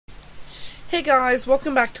Hey guys,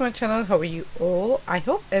 welcome back to my channel. How are you all? I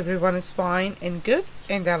hope everyone is fine and good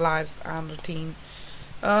in their lives and routine.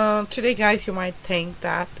 Today guys, you might think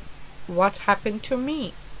that what happened to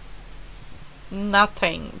me?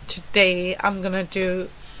 Nothing. Today I'm gonna do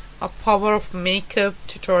a power of makeup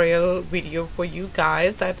tutorial video for you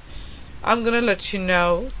guys, that I'm gonna let you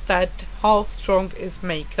know that how strong is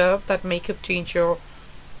makeup, that makeup change your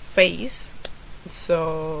face,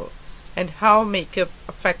 and how makeup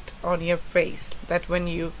affect on your face, that when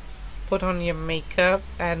you put on your makeup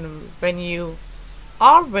and when you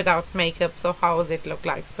are without makeup, so how does it look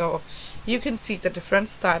like. So you can see the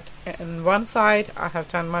difference, that on one side I have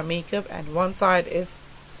done my makeup and one side is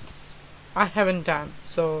I haven't done.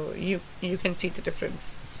 So you can see the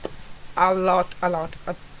difference, a lot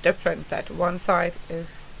different, that one side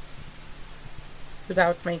is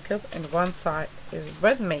without makeup and one side is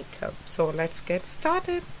with makeup. So let's get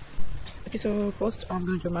started. Okay, so first I'm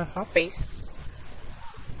going to do my half face,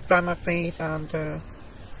 prime my face, and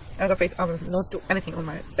other face I will not do anything on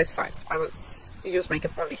this side. I will use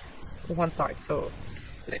makeup only one side. So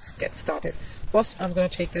let's get started. First I'm going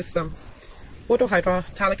to take this Photo Hydra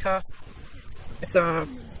Talika. It's a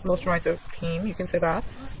moisturizer cream, you can say that.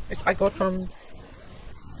 I got from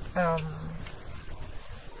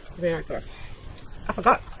where I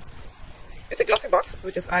forgot. It's a glossy box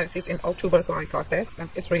which is I received in October, so I got this and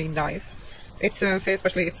it's really nice. It's say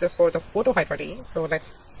especially it's for the Photo Hydra D. So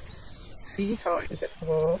let's see how does it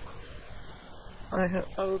work. I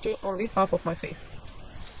will do only half of my face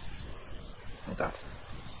like that.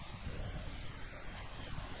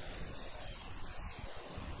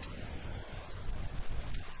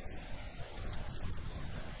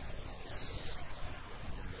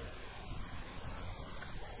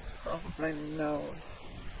 Oh, I know.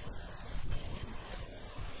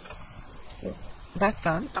 So that's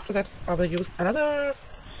done. After that I will use another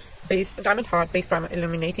diamond hard base primer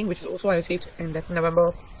illuminating, which is also I received in that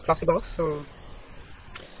November glossy box. So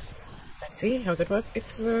let's see how does it work.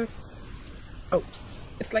 It's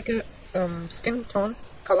it's like a skin tone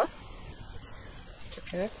color.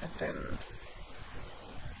 Check it, and then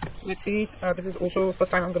let's see. This is also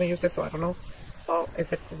first time I'm gonna use this, so I don't know how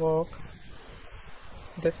is it work,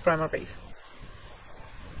 this primer base.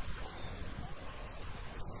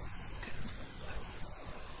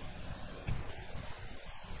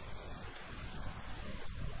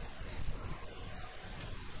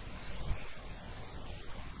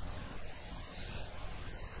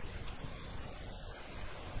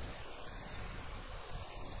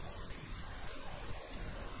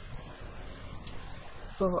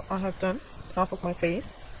 So I have done half of my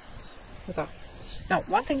face with that. Now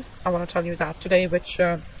one thing I want to tell you, that today which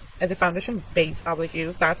as a foundation base I will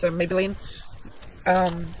use, that's a Maybelline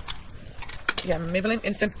Maybelline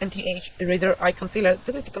Instant Anti-Age Eraser Eye Concealer.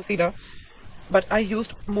 This is the concealer, but I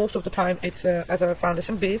used most of the time it's as a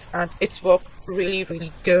foundation base, and it's worked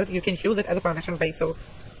really good. You can use it as a foundation base, so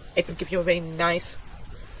it will give you a very nice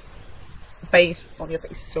base on your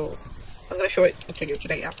face. So I'm going to show it to you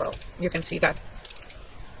today as well. You can see that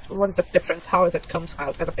what is the difference, how it comes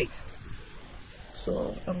out as a base.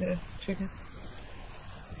 So I'm going to check it.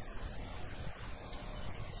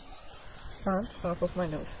 And half of my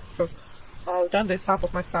nose. So I've done this half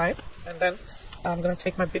of my side, and then I'm going to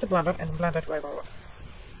take my beauty blender and blend it right over.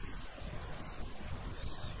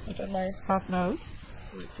 I've done my half nose.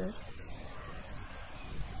 Okay.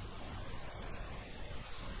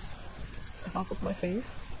 Half of my face.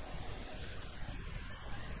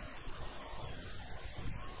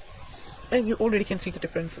 As you already can see the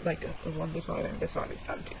difference, like on this side and this side is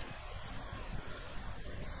empty.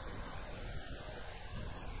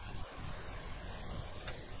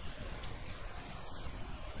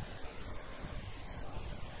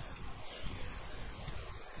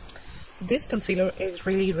 This concealer is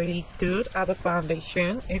really good as a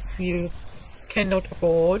foundation if you cannot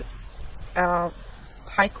afford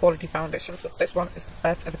high quality foundation. So this one is the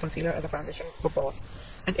best as a concealer, as a foundation for both.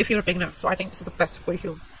 And if you're a beginner, so I think this is the best for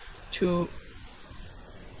you to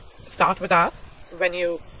start with that. When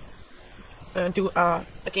you do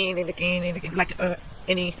again and again,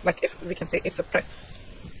 like if we can say it's a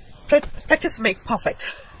practice make perfect.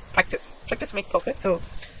 Practice make perfect. So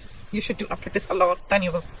you should do a practice a lot, then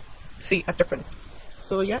you will see a difference.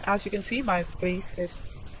 So yeah, as you can see, my face is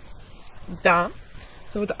done.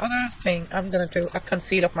 So the other thing, I'm gonna do a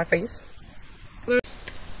conceal of my face.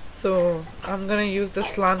 So I'm gonna use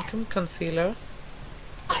this lancome concealer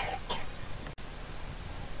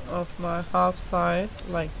of my half side,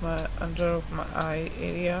 like my under of my eye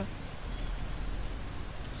area.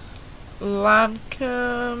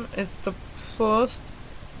 Lancome is the first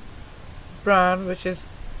brand which is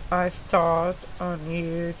I start on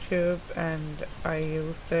YouTube and I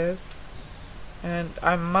use this, and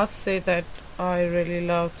I must say that I really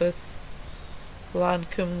love this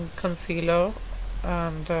Lancome concealer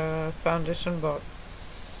and foundation both.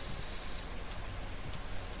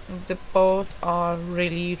 They both are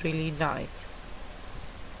really nice.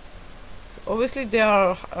 Obviously they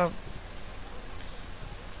are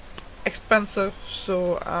expensive,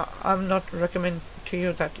 so I'm not recommend to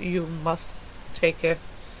you that you must take it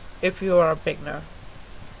if you are a beginner.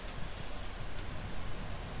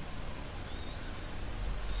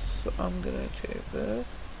 So I'm gonna take this,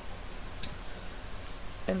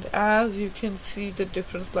 and as you can see the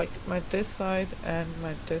difference, like my this side and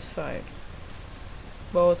my this side,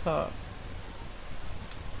 both are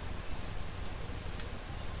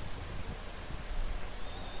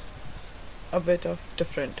a bit of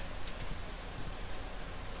different.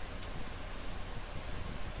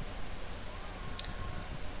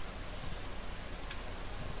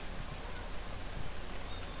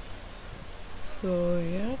 So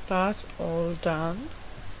yeah, that's all done.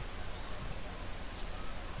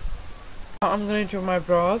 Now I'm gonna do my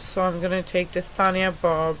brows, so I'm gonna take this Tanya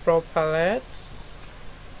brow palette,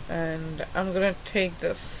 and I'm gonna take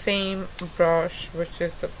the same brush, which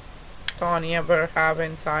is the Tanya burr have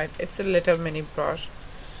inside. It's a little mini brush,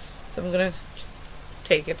 so I'm gonna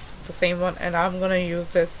take it, the same one, and I'm gonna use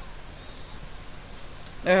this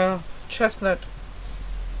chestnut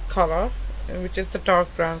color, which is the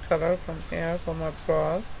dark brown color from here for my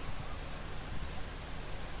brows.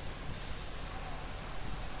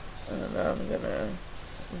 And I'm gonna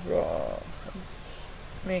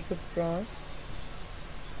make a brush.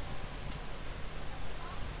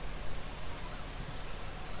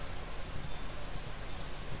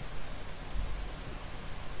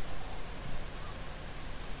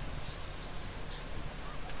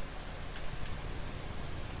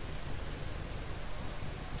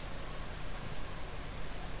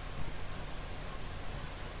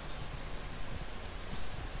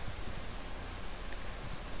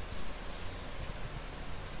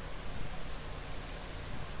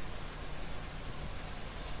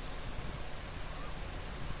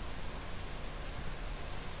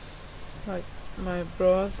 Like, my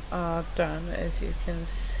brows are done, as you can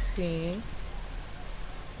see.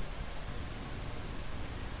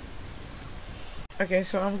 Okay,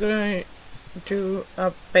 so I'm gonna do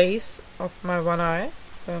a base of my one eye.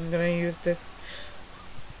 So I'm gonna use this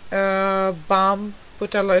balm,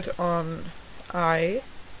 put a lid on eye.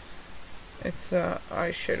 It's a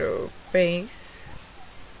eyeshadow base.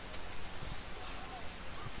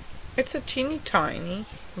 It's a teeny tiny,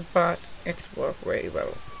 but it's worked very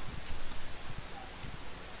well.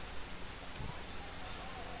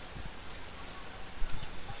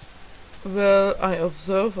 Well, I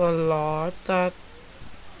observe a lot that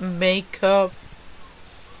makeup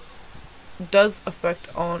does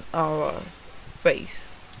affect on our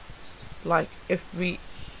face. Like, if we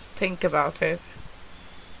think about it,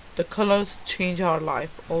 the colors change our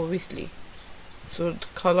life, obviously. So the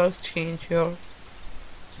colors change your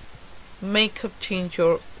makeup, change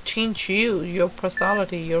you, your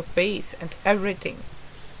personality, your face, and everything.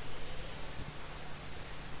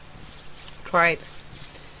 Try it.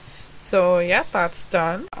 So yeah, that's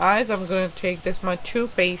done. Eyes, I'm gonna take this my Too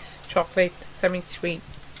Faced chocolate semi-sweet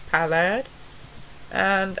palette,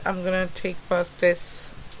 and I'm gonna take first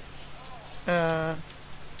this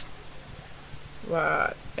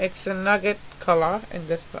it's a nugget color in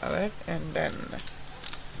this palette, and then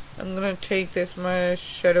I'm gonna take this my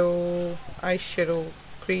eyeshadow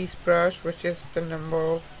crease brush, which is the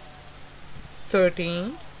number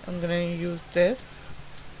 13. I'm gonna use this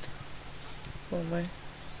for my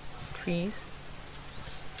crease.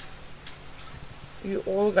 You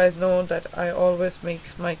all guys know that I always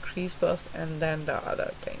make my crease first and then the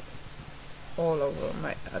other thing all over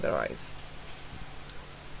my other eyes.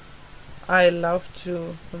 I love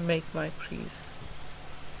to make my crease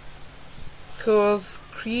because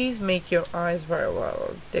crease make your eyes very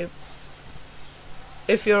well.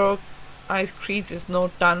 If your eyes crease is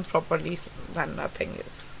not done properly, then nothing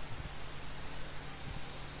is.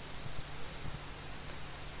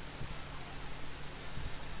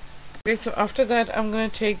 Okay, so after that I'm gonna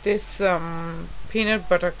take this peanut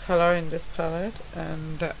butter color in this palette,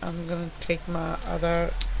 and I'm gonna take my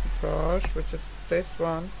other brush, which is this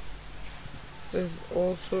one. This is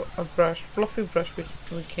also a brush, fluffy brush, which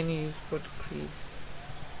we can use for the crease.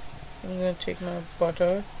 I'm gonna take my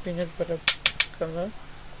peanut butter color,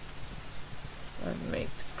 and make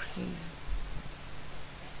the crease.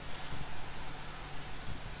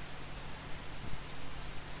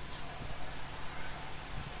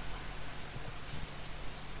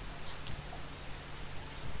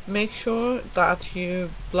 make sure that you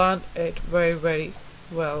blend it very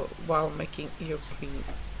well while making your crease.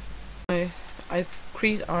 My eyes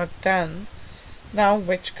crease are done. Now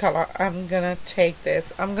which color I'm gonna take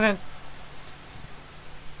this? I'm gonna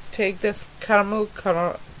take this caramel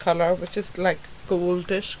color which is like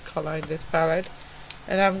goldish color in this palette,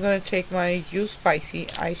 and I'm gonna take my You Spicy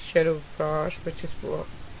eyeshadow brush, which is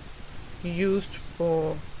used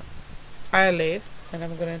for eyelid, and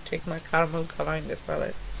I'm gonna take my caramel color in this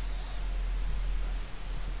palette.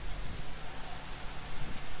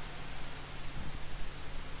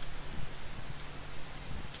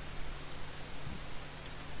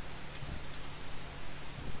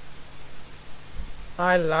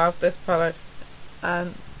 I love this palette,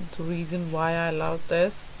 and the reason why I love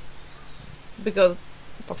this, because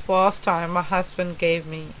the first time my husband gave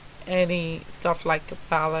me any stuff like a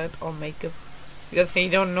palette or makeup, because he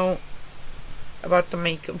don't know about the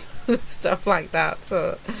makeup stuff like that,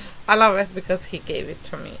 so I love it because he gave it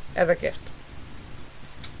to me as a gift.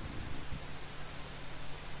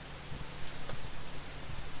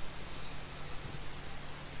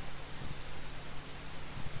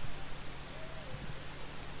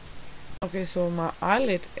 Okay, so my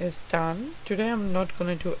eyelid is done. Today I'm not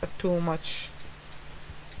gonna do too much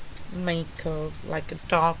makeup like a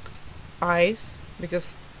dark eyes,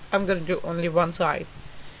 because I'm gonna do only one side.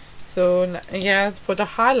 So yeah, for the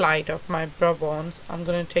highlight of my brow bones, I'm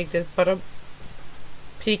gonna take this butter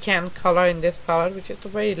pecan color in this palette, which is a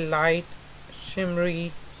very light,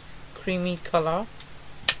 shimmery, creamy color,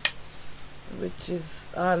 which is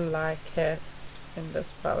I like it in this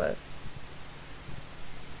palette.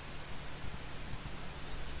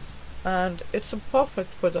 And it's perfect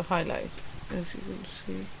for the highlight, as you can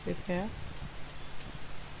see it here.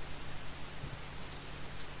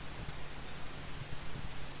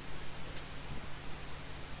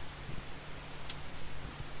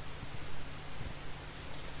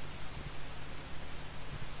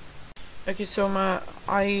 Okay, so my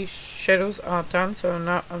eyeshadows are done, so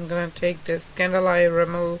now I'm gonna take this Candlelight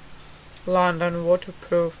Rimmel London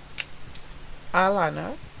waterproof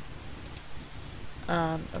eyeliner,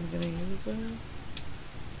 and I'm gonna use it.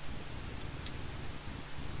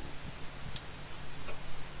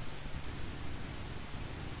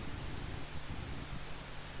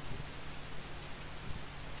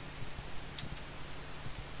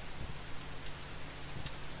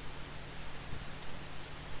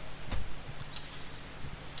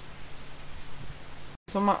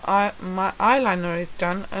 So my eyeliner is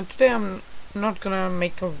done, and today I'm not gonna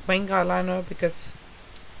make a wing eyeliner because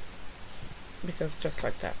just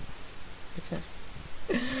like that,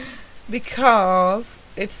 because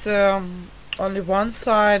it's only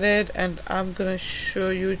one-sided, and I'm gonna show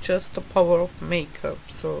you just the power of makeup,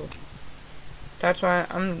 so that's why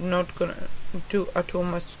I'm not gonna do a too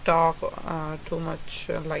much dark, too much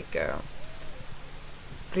like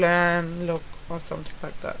glam look or something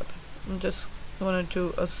like that. I'm just gonna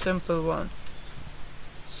do a simple one.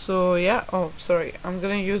 So yeah, oh sorry, I'm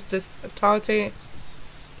gonna use this Tarte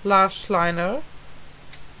lash liner,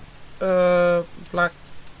 black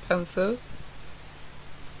pencil,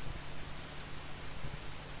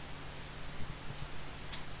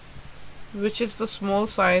 which is the small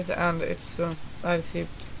size, and it's I received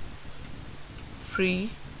free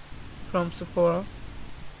from Sephora.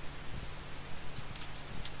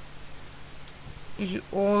 You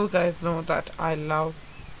all guys know that I love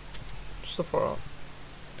Sephora.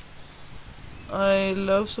 I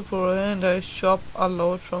love Sephora and I shop a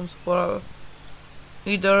lot from Sephora.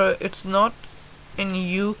 Either it's not in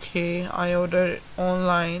UK, I order it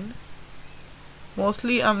online.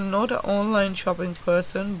 Mostly I'm not an online shopping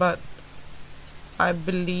person, but I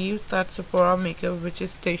believe that Sephora makeup, which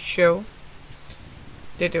is they show,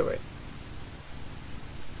 they do it.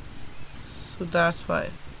 So that's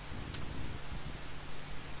why.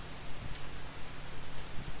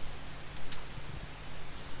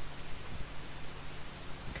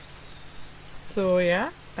 So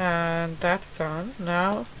yeah, and that's done.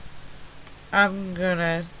 Now I'm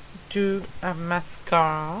gonna do a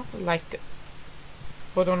mascara, like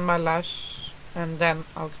put on my lash, and then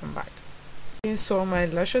I'll come back. Okay, so my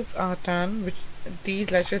lashes are done. Which these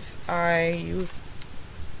lashes I use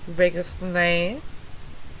Vegas Nay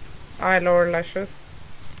eyeliner lashes.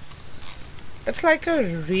 It's like a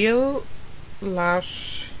real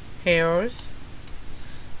lash hairs.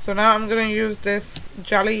 So now I'm gonna use this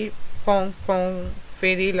Jolly Pong Pong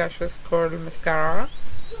Fairy Lashes Curl Mascara,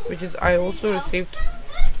 which is I also received.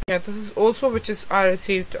 Yeah, this is also which is I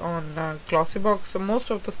received on Glossy Box. So most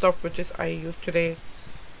of the stuff which is I used today,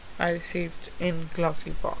 I received in Glossy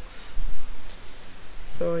Box.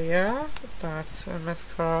 So yeah, that's a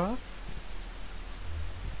mascara.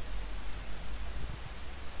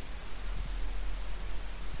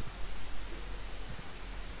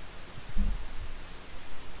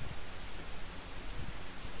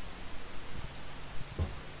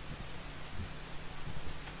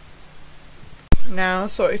 Now,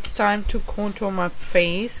 so it's time to contour my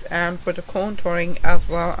face, and for the contouring as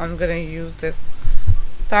well, I'm gonna use this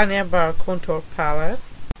Tanya contour palette.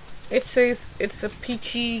 It says it's a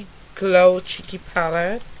peachy glow cheeky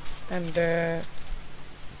palette, and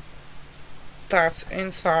that's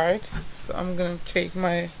inside. So I'm gonna take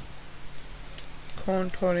my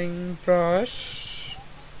contouring brush,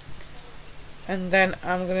 and then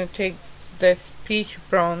I'm gonna take this peach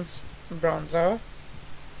bronzer,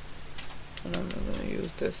 and I'm gonna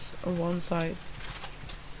use this on one side.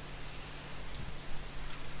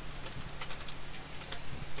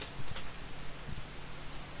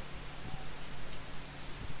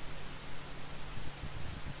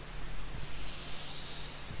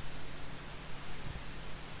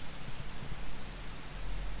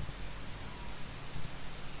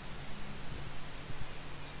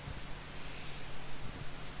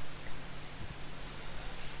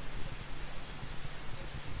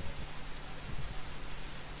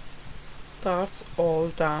 That's all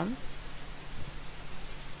done.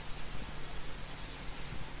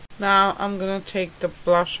 Now I'm gonna take the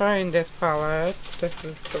blusher in this palette. This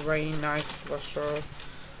is the very nice blusher,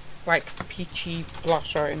 like peachy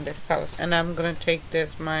blusher in this palette, and I'm gonna take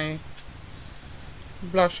this my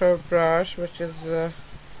blusher brush, which is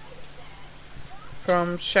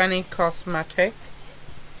from Shiny Cosmetic.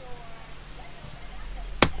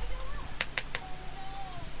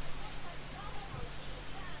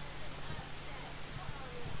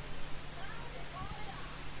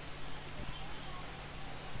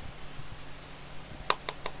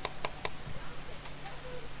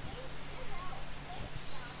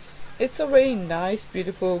 It's a very nice,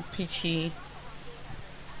 beautiful, peachy,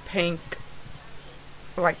 pink,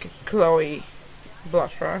 like a glowy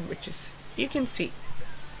blusher, which is, you can see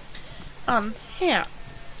on here.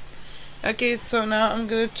 Okay, so now I'm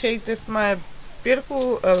gonna take this my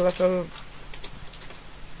beautiful little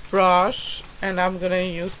brush, and I'm gonna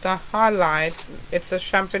use the highlight. It's a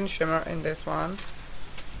champagne shimmer in this one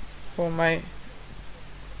for my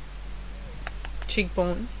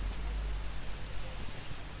cheekbone.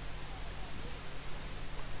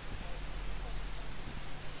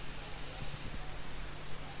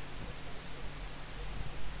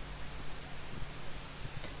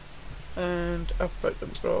 And up at the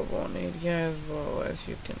brow bone area as well, as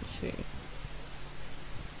you can see.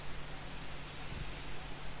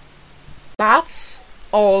 That's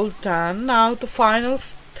all done. Now the final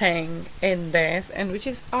thing in this, and which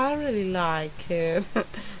is I really like it,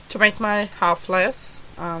 to make my half lips,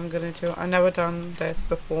 I'm gonna do, I never done this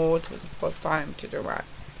before. This is the first time to do my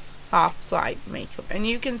half side makeup, and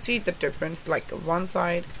you can see the difference, like one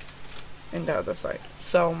side and the other side,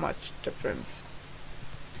 so much difference.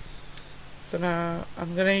 So now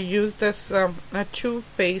I'm gonna use this Too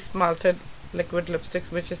Faced melted liquid lipstick,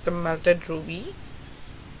 which is the melted ruby,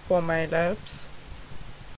 for my lips.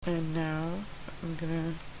 And now I'm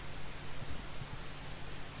gonna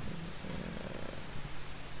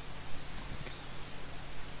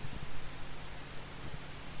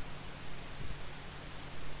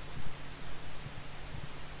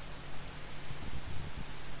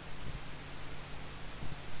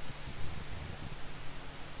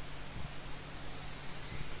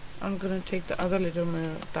take the other little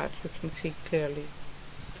mirror that you can see clearly.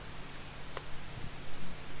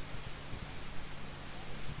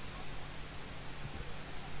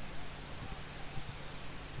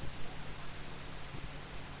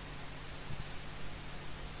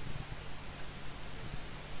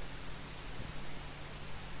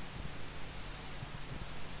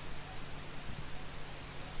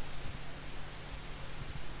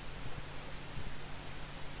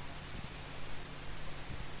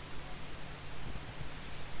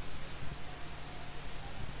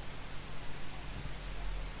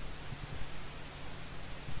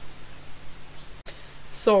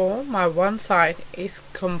 So my one side is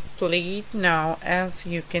complete now, as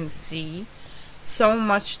you can see. So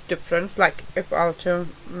much difference. Like if I'll do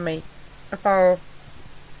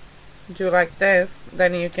like this,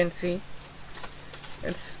 then you can see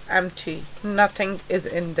it's empty, nothing is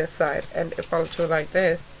in this side. And if I'll do like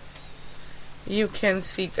this, you can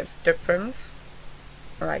see the difference.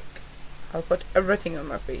 Like I'll put everything on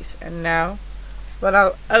my face, and now when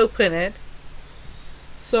I'll open it,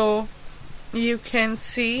 so you can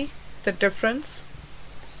see the difference.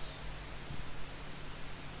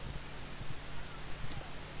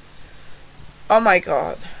 Oh my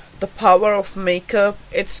god, the power of makeup,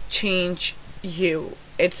 it's changed you,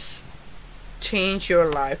 it's changed your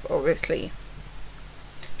life, obviously.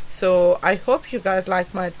 So I hope you guys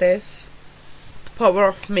like my this the power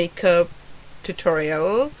of makeup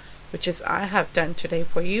tutorial, which is I have done today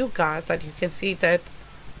for you guys, that you can see that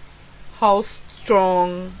how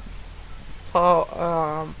strong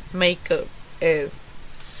makeup is.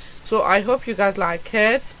 So I hope you guys like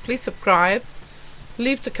it. Please subscribe,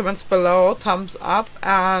 leave the comments below, thumbs up,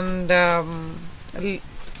 and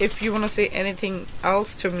if you want to say anything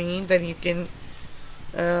else to me, then you can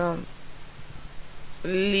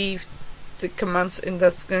leave the comments in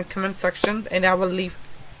the comment section, and I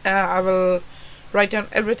will write down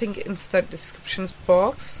everything in the description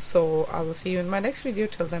box. So I will see you in my next video.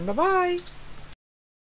 Till then, bye bye.